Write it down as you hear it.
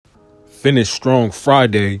Finish Strong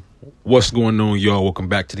Friday. What's going on, y'all? Welcome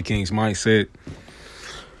back to the King's Mindset.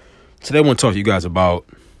 Today I want to talk to you guys about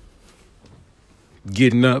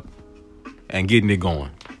getting up and getting it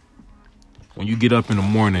going. When you get up in the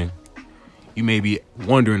morning, you may be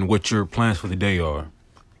wondering what your plans for the day are.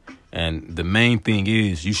 And the main thing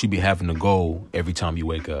is you should be having a goal every time you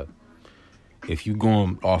wake up. If you're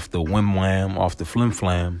going off the whim wham, off the flim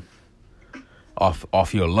flam,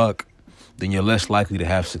 off your luck, then you're less likely to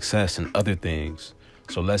have success in other things.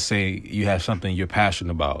 So let's say you have something you're passionate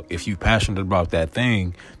about. If you're passionate about that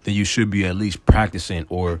thing, then you should be at least practicing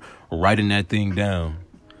or writing that thing down.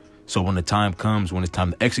 So when the time comes, when it's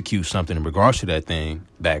time to execute something in regards to that thing,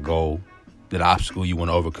 that goal, that obstacle you want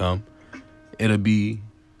to overcome, it'll be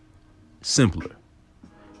simpler.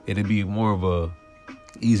 It'll be more of a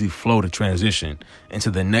easy flow to transition into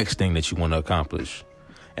the next thing that you want to accomplish.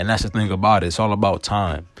 And that's the thing about it. It's all about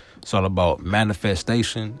time. It's all about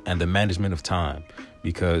manifestation and the management of time.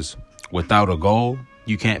 Because without a goal,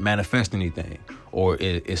 you can't manifest anything. Or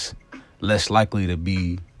it's less likely to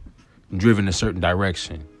be driven a certain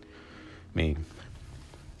direction. I mean,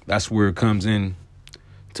 that's where it comes in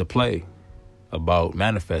to play about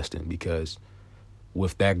manifesting. Because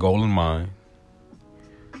with that goal in mind,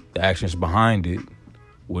 the actions behind it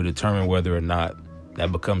will determine whether or not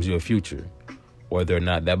that becomes your future. Whether or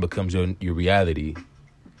not that becomes your reality.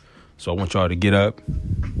 So I want y'all to get up,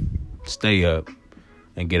 stay up,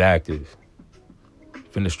 and get active.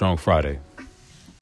 Finish Strong Friday.